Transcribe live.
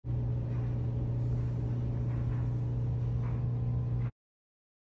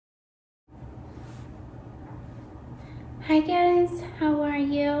Hi guys, how are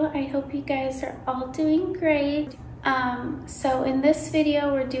you? I hope you guys are all doing great. So in this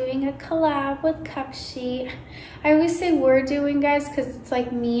video, we're doing a collab with Cupshe. I always say we're doing, guys, because it's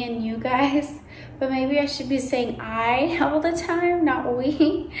like me and you guys, but maybe I should be saying I all the time, not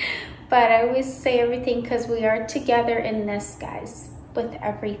we. But I always say everything because we are together in this, guys, with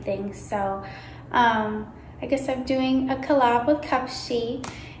everything. So I guess I'm doing a collab with Cupshe,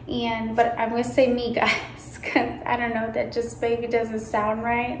 but I'm gonna say me, guys, because I don't know, that just maybe doesn't sound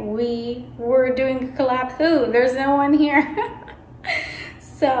right. We're doing a collab. Who? There's no one here.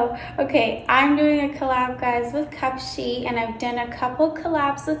 So, okay, I'm doing a collab, guys, with Cupshe, and I've done a couple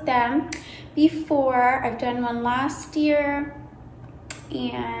collabs with them before. I've done one last year,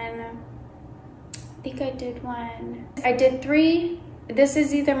 and I think I did one. I did 3. This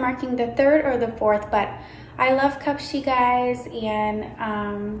is either marking the 3rd or the 4th, but I love Cupshe, guys,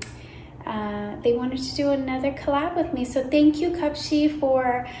 and they wanted to do another collab with me. So thank you, Cupshe,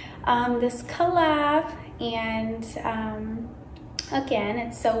 for this collab. And again,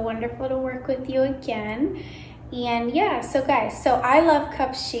 it's so wonderful to work with you again. And yeah, so guys, so I love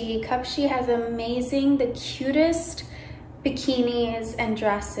Cupshe. Cupshe has the cutest bikinis and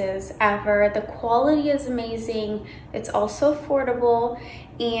dresses ever. The quality is amazing. It's also affordable,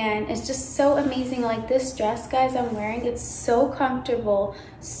 and it's just so amazing. Like this dress, guys, I'm wearing, it's so comfortable,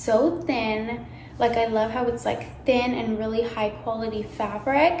 so thin. Like, I love how it's like thin and really high quality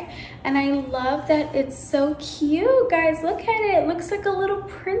fabric, and I love that it's so cute, guys. Look at it. It looks like a little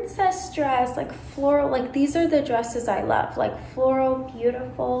princess dress, like floral. Like, these are the dresses I love, like floral,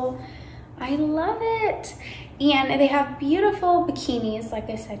 beautiful. I love it. And they have beautiful bikinis, like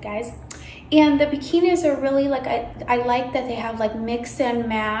I said, guys. And the bikinis are really like, I like that they have like mix and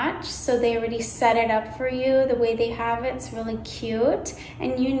match. So they already set it up for you the way they have it. It's really cute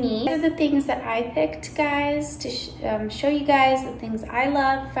and unique. These are the things that I picked, guys, to show you guys the things I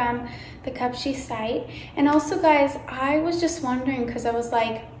love from the Cupshe site. And also, guys, I was just wondering, because I was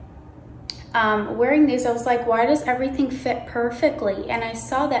like, wearing these, I was like, why does everything fit perfectly? And I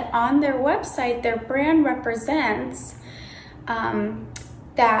saw that on their website, their brand represents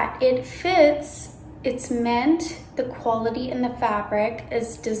that it fits. It's meant, the quality in the fabric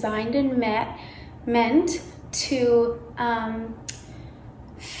is designed and meant to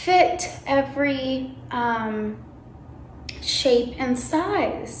fit every shape and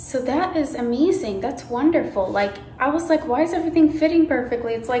size. So that is amazing. That's wonderful. Like, I was like, why is everything fitting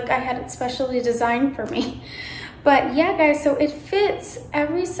perfectly? It's like I had it specially designed for me. But yeah, guys, so it fits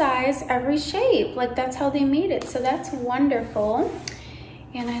every size, every shape. Like, that's how they made it. So that's wonderful.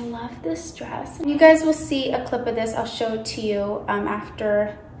 And I love this dress. You guys will see a clip of this. I'll show it to you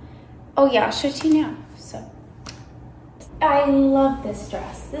after. Oh yeah, I'll show it to you now. So I love this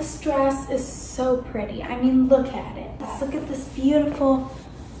dress. This dress is so pretty. I mean, look at it. Let's look at this beautiful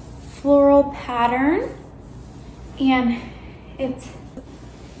floral pattern. And it's,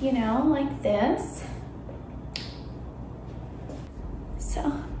 you know, like this.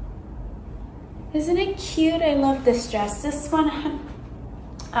 So, isn't it cute? I love this dress. This one,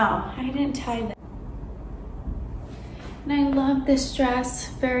 oh, I didn't tie that. And I love this dress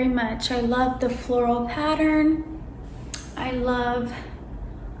very much. I love the floral pattern. I love,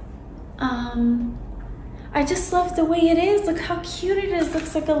 I just love the way it is. Look how cute it is.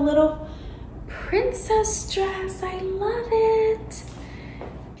 Looks like a little princess dress. I love it.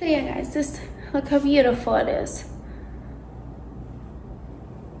 So yeah, guys, look how beautiful it is.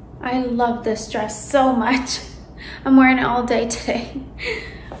 I love this dress so much. I'm wearing it all day today.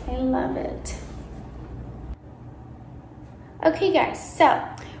 I love it. Okay, guys, so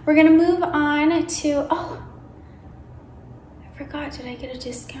we're gonna move on to, oh, forgot, did I get a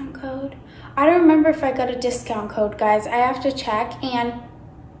discount code? I don't remember if I got a discount code, guys. I have to check, and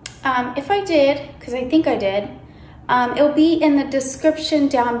if I did, because I think I did, it'll be in the description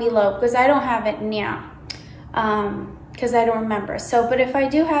down below, because I don't have it now, because I don't remember. So, but if I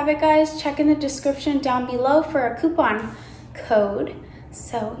do have it, guys, check in the description down below for a coupon code.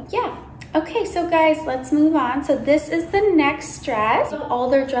 So yeah. Okay, so guys, let's move on. So this is the next dress. All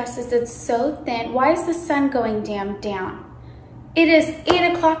their dresses, it's so thin. Why is the sun going down? It is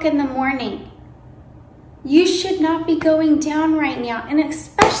 8 o'clock in the morning. You should not be going down right now, and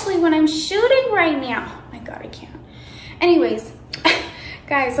especially when I'm shooting right now. Oh my God, I can't. Anyways,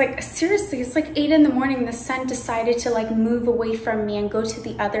 guys, like seriously, it's like 8 in the morning. The sun decided to like move away from me and go to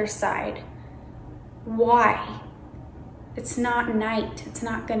the other side. Why? It's not night. It's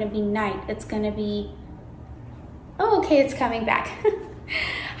not gonna be night. It's gonna be, oh, okay, it's coming back.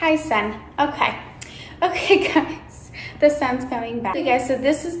 Hi, sun. Okay. Okay, guys. The sun's coming back. Okay guys, so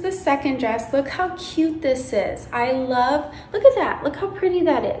this is the second dress. Look how cute this is. I love, look at that. Look how pretty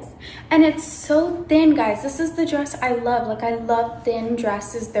that is. And it's so thin, guys. This is the dress I love. Like, I love thin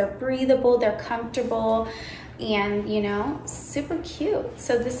dresses. They're breathable, they're comfortable, and you know, super cute.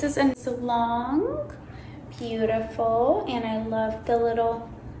 So this is it's long, beautiful, and I love the little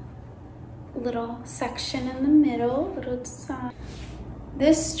section in the middle, little design.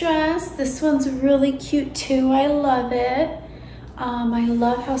 This dress, this one's really cute too. I love it. I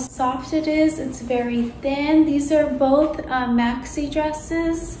love how soft it is. It's very thin. These are both maxi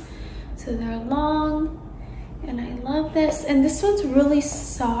dresses, so they're long, and I love this. And this one's really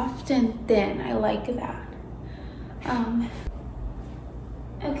soft and thin. I like that.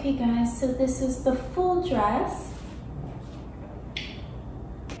 Okay guys, so this is the full dress.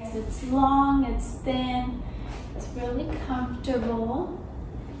 It's long, it's thin, it's really comfortable.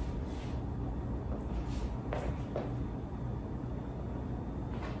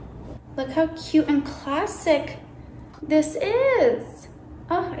 Look how cute and classic this is.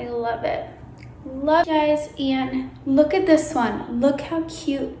 Oh, I love it. Love it, guys. And look at this one. Look how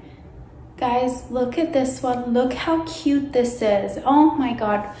cute. Guys, look at this one. Look how cute this is. Oh my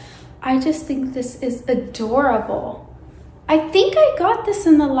God. I just think this is adorable. I think I got this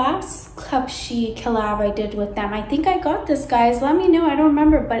in the last Cupshe collab I did with them. I think I got this, guys. Let me know. I don't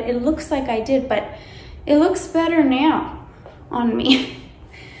remember, but it looks like I did, but it looks better now on me.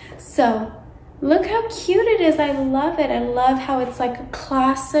 So look how cute it is. I love it. I love how it's like a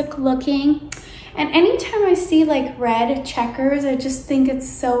classic looking. And anytime I see like red checkers, I just think it's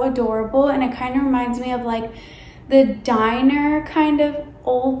so adorable. And it kind of reminds me of like the diner kind of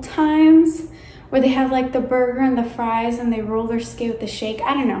old times where they have like the burger and the fries and they roller skate with the shake.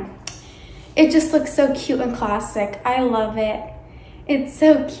 I don't know. It just looks so cute and classic. I love it. It's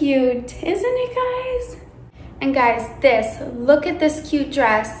so cute, isn't it, guys? And guys, look at this cute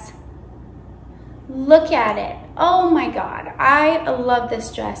dress. Look at it. Oh my God, I love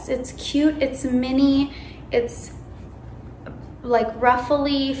this dress. It's cute, it's mini, it's like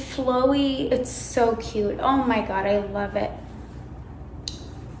ruffly, flowy. It's so cute. Oh my God, I love it.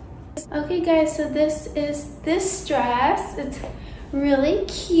 Okay guys, so this is this dress. It's really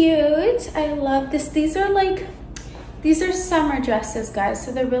cute. I love this. These are summer dresses, guys,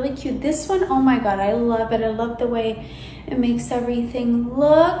 so they're really cute. This one, oh my God, I love it. I love the way it makes everything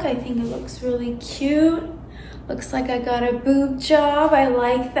look. I think it looks really cute. Looks like I got a boob job. I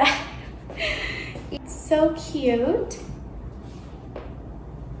like that. It's so cute.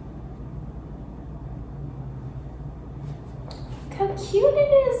 How cute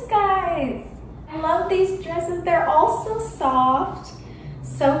it is, guys. I love these dresses. They're all so soft,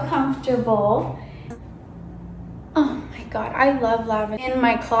 so comfortable. Oh my God, I love lavender. In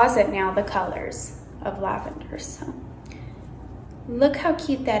my closet now, the colors of lavender, so. Look how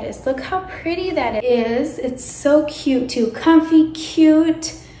cute that is. Look how pretty that is. It's so cute too. Comfy,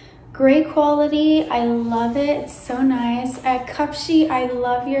 cute, great quality. I love it. It's so nice. At Cupshe, I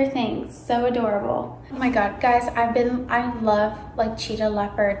love your things. So adorable. Oh my God, guys, I love like cheetah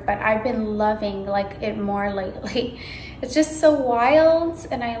leopard, but I've been loving like it more lately. It's just so wild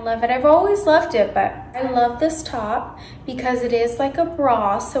and I love it. I've always loved it, but I love this top because it is like a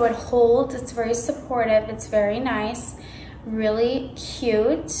bra, so it holds. It's very supportive. It's very nice. Really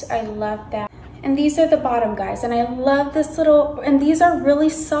cute. I love that. And these are the bottom, guys, and I love this little, and these are really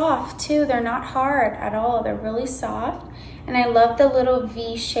soft too. They're not hard at all. They're really soft, and I love the little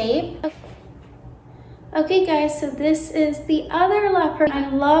V shape. Okay guys, so this is the other leopard. I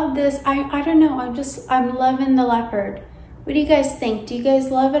love this. I don't know, I'm loving the leopard. What do you guys think? Do you guys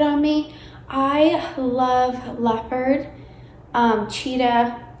love it on me? I love leopard,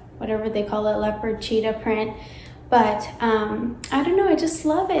 cheetah, whatever they call it, leopard cheetah print. But I don't know, I just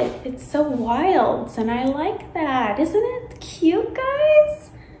love it. It's so wild and I like that. Isn't it cute,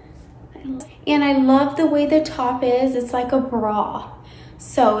 guys? And I love the way the top is. It's like a bra.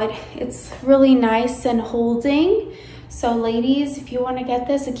 So it's really nice and holding. So ladies, if you want to get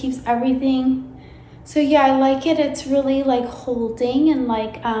this, it keeps everything. So yeah, I like it. It's really like holding and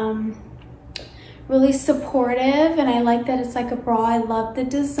like really supportive. And I like that it's like a bra. I love the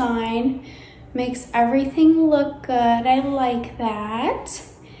design. Makes everything look good. I like that.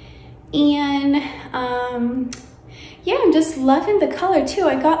 And yeah, I'm just loving the color too.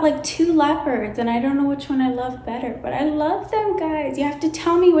 I got like 2 leopards and I don't know which one I love better, but I love them, guys. You have to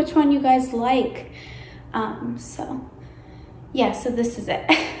tell me which one you guys like. So yeah, so this is it.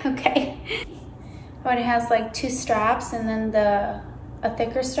 Okay. Oh, it has like 2 straps and then a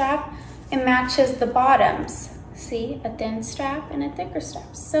thicker strap. It matches the bottoms. See, a thin strap and a thicker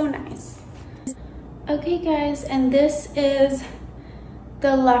strap. So nice. Okay guys, and this is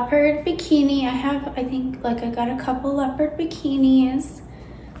the leopard bikini. I think like I got a couple leopard bikinis.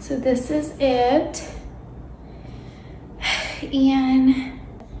 So this is it. And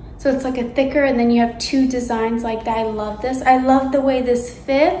so it's like a thicker, and then you have two designs like that. I love this. I love the way this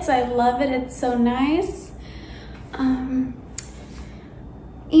fits. I love it. It's so nice. And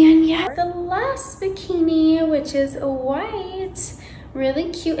yeah, the last bikini, which is white, really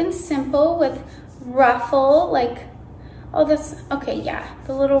cute and simple with ruffle, like, oh, that's, okay, yeah,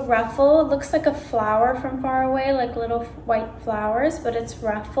 the little ruffle. It looks like a flower from far away, like little white flowers, but it's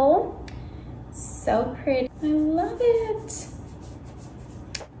ruffle. So pretty. I love it.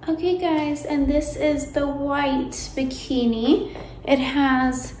 Okay guys, and this is the white bikini. It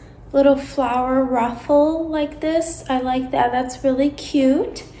has little flower ruffle like this. I like that. That's really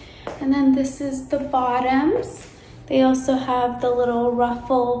cute. And then this is the bottoms. They also have the little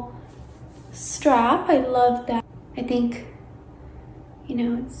ruffle strap. I love that. I think, you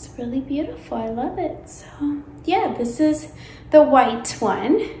know, it's really beautiful. I love it. So yeah, this is the white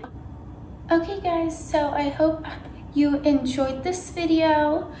one. Okay guys, so I hope you enjoyed this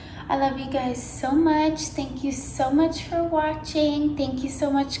video. I love you guys so much. Thank you so much for watching. Thank you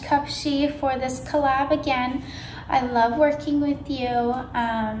so much, Cupshe, for this collab again. I love working with you.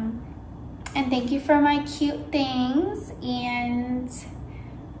 And thank you for my cute things. And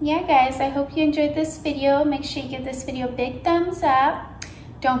yeah, guys, I hope you enjoyed this video. Make sure you give this video a big thumbs up.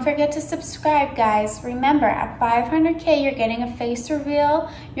 Don't forget to subscribe, guys. Remember, at 500K, you're getting a face reveal.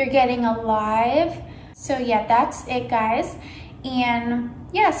 You're getting a live. So yeah, that's it, guys. And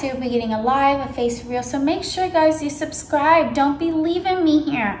yeah, so you'll be getting a live, a face reveal. So make sure, guys, you subscribe. Don't be leaving me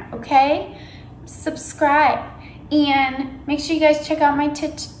here, okay? Subscribe. And make sure you guys check out my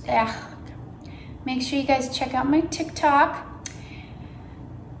TikTok.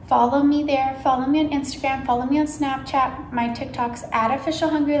 Follow me there, follow me on Instagram, follow me on Snapchat. My TikTok's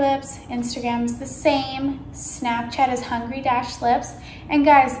 @officialhungrylips. Instagram's the same. Snapchat is hungry-lips. And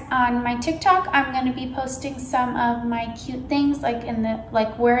guys, on my TikTok, I'm gonna be posting some of my cute things,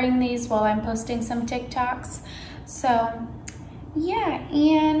 like wearing these while I'm posting some TikToks. So yeah,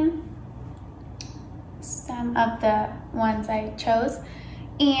 and some of the ones I chose.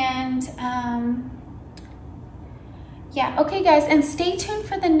 And yeah, okay guys, and stay tuned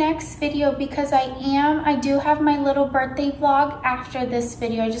for the next video because I do have my little birthday vlog after this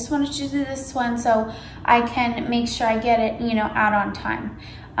video. I just wanted to do this one so I can make sure I get it, you know, out on time.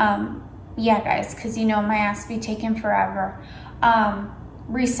 Yeah guys, because you know my ass be taking forever.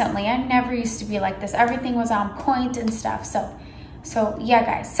 Recently, I never used to be like this. Everything was on point and stuff, so yeah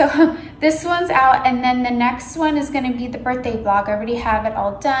guys, so this one's out, and then the next one is going to be the birthday vlog. I already have it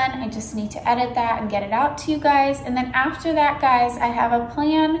all done. I just need to edit that and get it out to you guys. And then after that, guys, I have a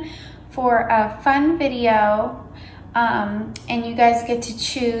plan for a fun video, and you guys get to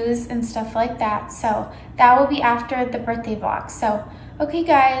choose and stuff like that. So that will be after the birthday vlog. So okay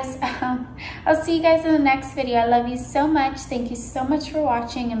guys, I'll see you guys in the next video. I love you so much. Thank you so much for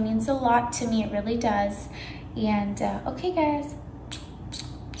watching. It means a lot to me. It really does. And okay guys,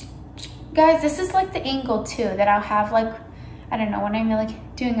 this is like the angle too that I'll have, like, I don't know, when I'm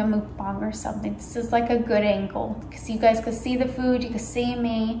like doing a mukbang or something. This is like a good angle because you guys can see the food, you can see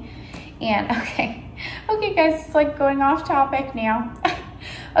me. And okay guys, it's like going off topic now.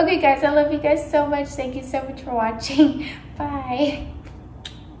 Okay guys, I love you guys so much. Thank you so much for watching. Bye.